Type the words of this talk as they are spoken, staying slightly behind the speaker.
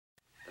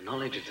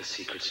knowledge of the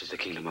secrets of the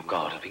kingdom of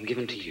God have been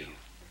given to you.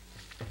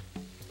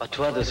 But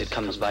to others it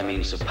comes by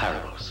means of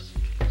parables,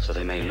 so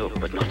they may look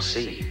but not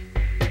see,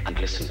 and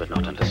listen but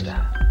not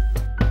understand.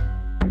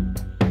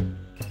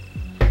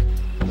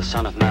 The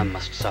Son of Man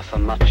must suffer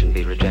much and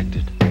be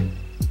rejected.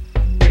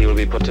 He will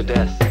be put to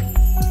death,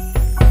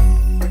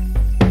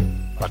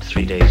 but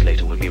 3 days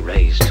later will be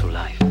raised to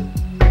life.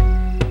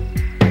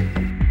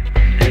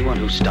 Anyone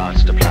who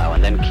starts to plow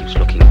and then keeps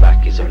looking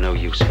back is of no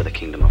use for the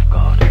kingdom of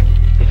God.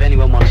 If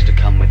anyone wants to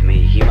come with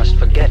me, he must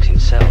forget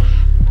himself.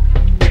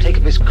 Take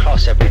up his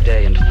cross every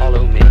day and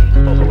follow me,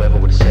 for whoever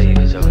would save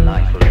his own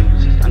life will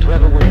lose it, and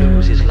whoever will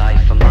lose his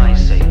life for my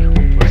sake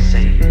will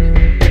save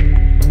it.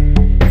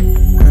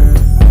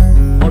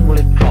 What will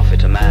it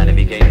profit a man if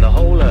he gain the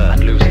whole earth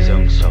and lose his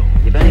own soul?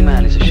 If any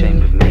man is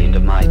ashamed of me and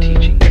of my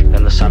teaching,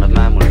 then the Son of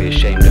Man will be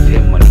ashamed of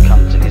him when he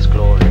comes in his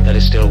glory. There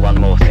is still one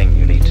more thing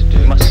you need to do.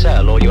 You must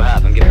sell all you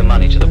have and give the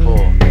money to the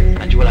poor,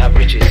 and you will have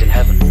riches in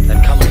heaven.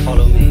 Then come and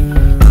follow me.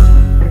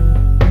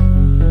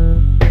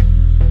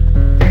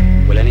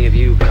 Will any of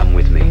you come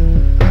with me?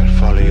 I'll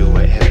follow you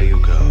wherever you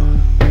go.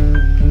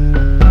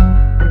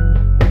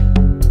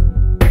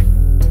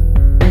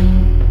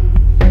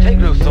 Take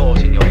no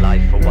thought in your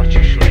life for what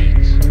you shall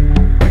eat,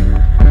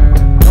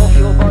 nor for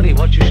your body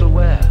what you shall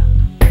wear.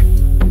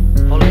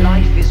 For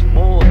life is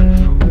more than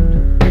food,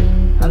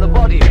 and the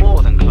body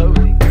more than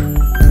clothing.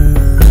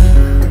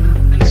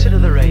 Consider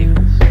the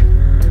ravens.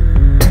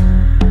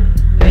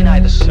 They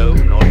neither sow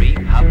nor reap,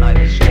 have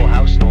neither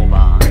storehouse nor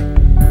barn.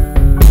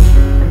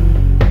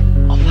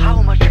 Of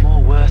how much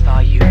more worth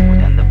are you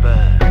than the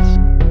birds?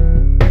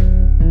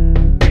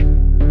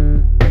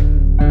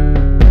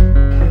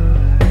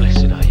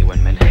 Blessed are you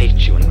when men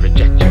hate you and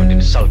reject you and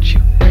insult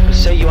you, and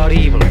say you are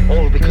evil,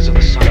 all because of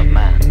the Son of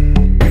Man.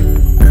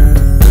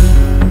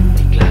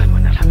 Be glad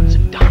when that happens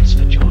and dance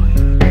for joy,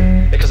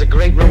 because a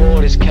great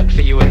reward is kept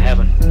for you in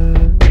heaven.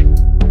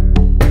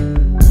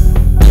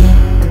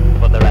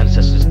 For their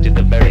ancestors did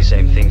the very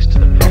same things to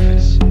the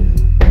prophets.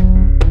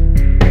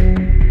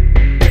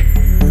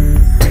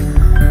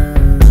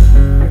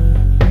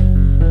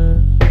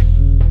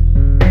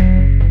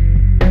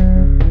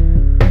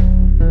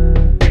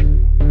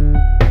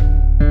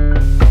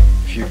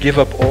 If you give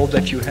up all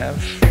that you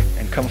have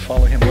and come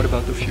follow him, what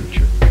about the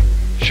future?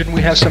 Shouldn't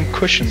we have some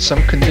cushion,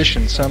 some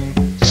condition,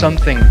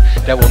 something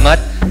that will not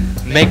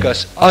make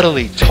us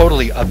utterly,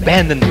 totally,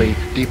 abandonedly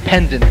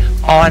dependent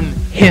on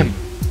him?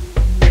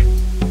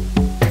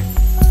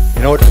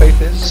 You know what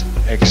faith is?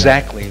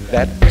 Exactly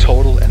that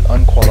total and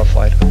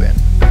unqualified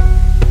abandon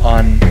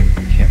on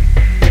him.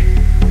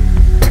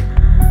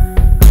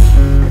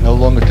 No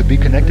longer to be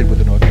connected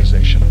with an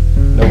organization,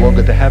 no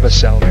longer to have a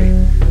salary,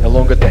 no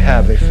longer to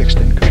have a fixed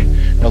income,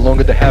 no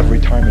longer to have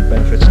retirement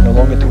benefits, no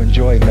longer to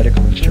enjoy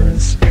medical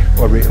insurance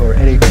or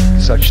any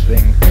such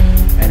thing,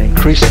 and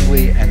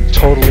increasingly and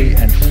totally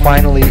and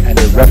finally and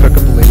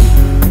irrevocably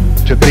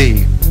to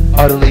be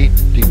utterly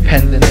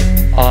dependent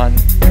on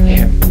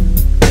him.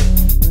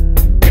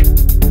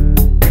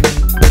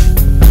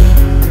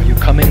 Are you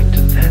coming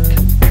to that?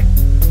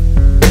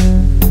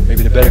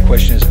 Maybe the better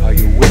question is, are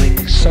you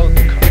willing so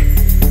to come?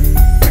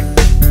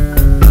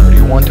 Or do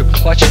you want to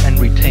clutch and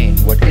retain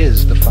what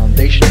is the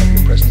foundation of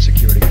your present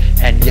security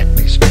and yet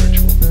be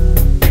spiritual?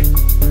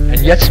 And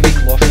yet speak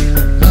lofty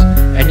things?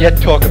 And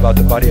yet talk about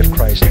the body of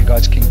Christ and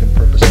God's kingdom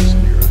purposes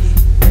in the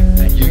earth?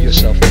 And you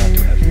yourself not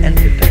to have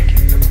entered that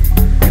kingdom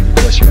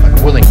because you're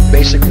unwilling,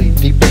 basically,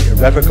 deeply,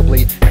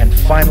 irrevocably, and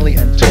finally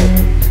and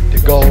totally to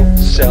go,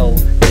 sell,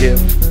 give,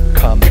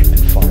 come,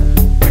 and follow.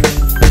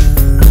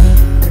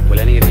 Will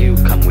any of you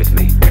come with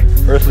me?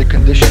 Earthly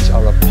conditions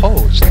are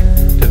opposed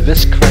to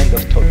this kind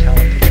of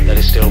totality. There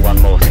is still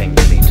one more thing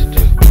you need to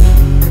do.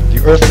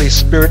 The earthly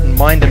spirit and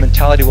mind and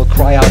mentality will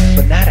cry out,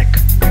 fanatic,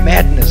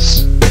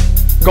 madness,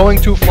 going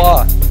too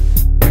far.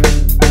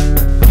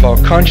 If our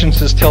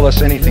consciences tell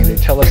us anything, they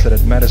tell us that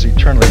it matters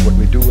eternally what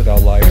we do with our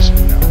lives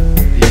now.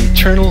 The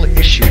eternal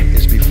issue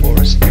is before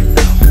us now.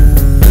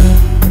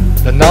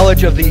 The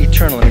knowledge of the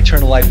eternal and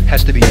eternal life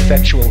has to be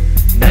effectual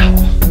now.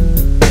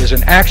 There's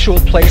an actual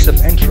place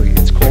of entry.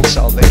 It's called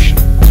salvation.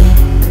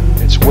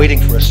 It's waiting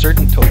for a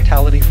certain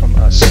totality from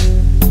us,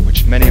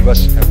 which many of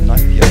us have not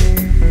yet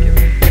given.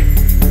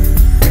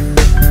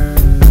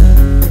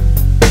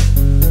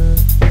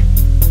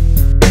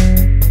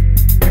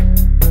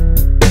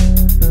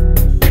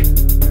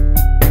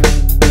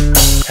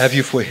 Have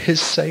you for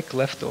his sake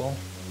left all?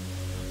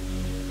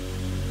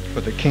 For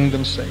the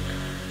kingdom's sake?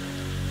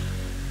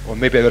 Or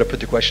maybe I ought to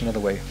put the question another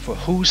way. For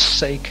whose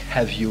sake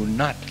have you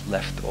not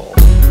left all?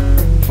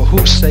 For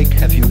whose sake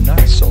have you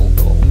not sold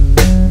all?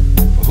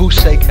 For whose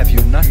sake have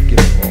you not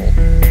given all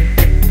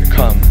to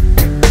come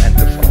and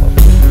to follow?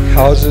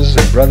 Houses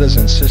and brothers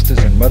and sisters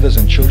and mothers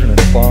and children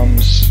and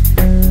farms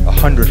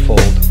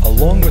 100-fold,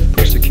 along with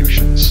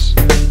persecutions.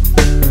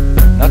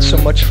 Not so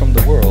much from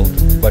the world,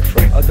 but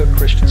from other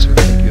Christians who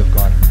think you have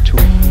gone too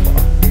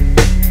far.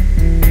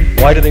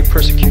 Why do they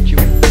persecute you?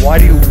 Why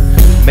do you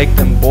make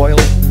them boil?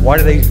 Why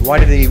do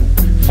they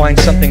find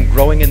something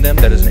growing in them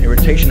that is an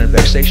irritation and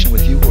vexation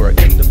with you who are a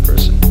kingdom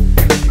person?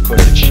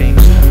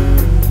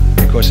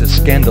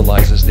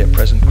 scandalizes their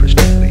present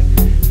Christianity,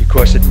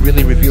 because it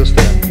really reveals to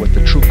them what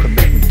the true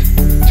commitment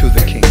to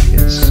the King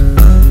is.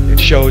 It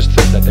shows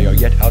them that they are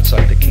yet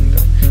outside the kingdom.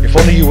 If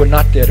only you were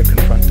not there to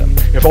confront them.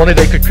 If only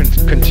they could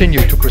continue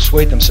to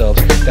persuade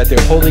themselves that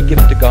they're wholly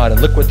given to God, and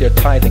look what they're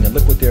tithing, and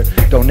look what they're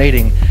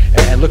donating,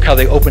 and look how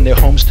they open their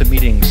homes to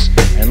meetings,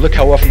 and look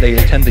how often they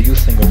attend the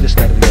youth thing, or this,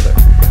 that, or the other.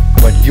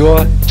 But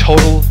your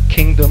total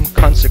kingdom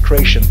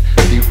consecration,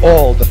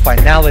 the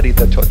finality,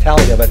 the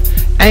totality of it,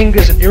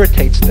 angers and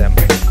irritates them.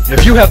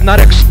 If you have not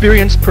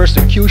experienced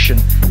persecution,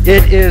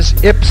 it is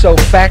ipso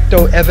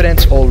facto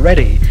evidence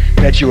already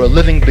that you are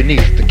living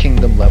beneath the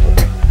kingdom level.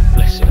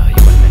 Blessed are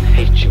you when men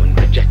hate you and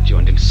reject you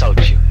and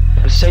insult you,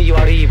 and say you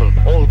are evil,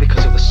 all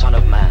because of the Son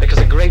of Man, because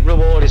a great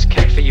reward is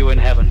kept for you in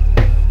heaven.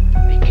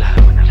 Be glad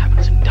when that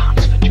happens and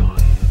dance for joy.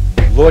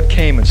 The Lord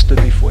came and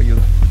stood before you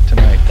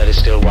tonight. There is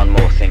still one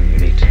more thing you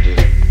need to do.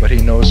 But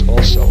he knows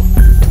also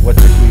to what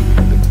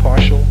degree,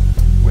 impartial,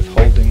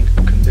 withholding,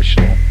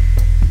 conditional,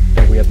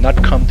 that we have not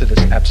come to this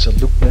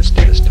absoluteness,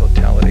 to this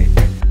totality.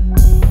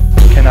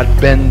 We cannot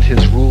bend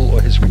his rule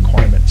or his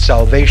requirement.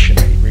 Salvation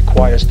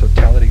requires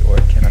totality, or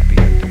it cannot be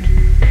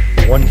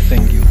ended. One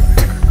thing you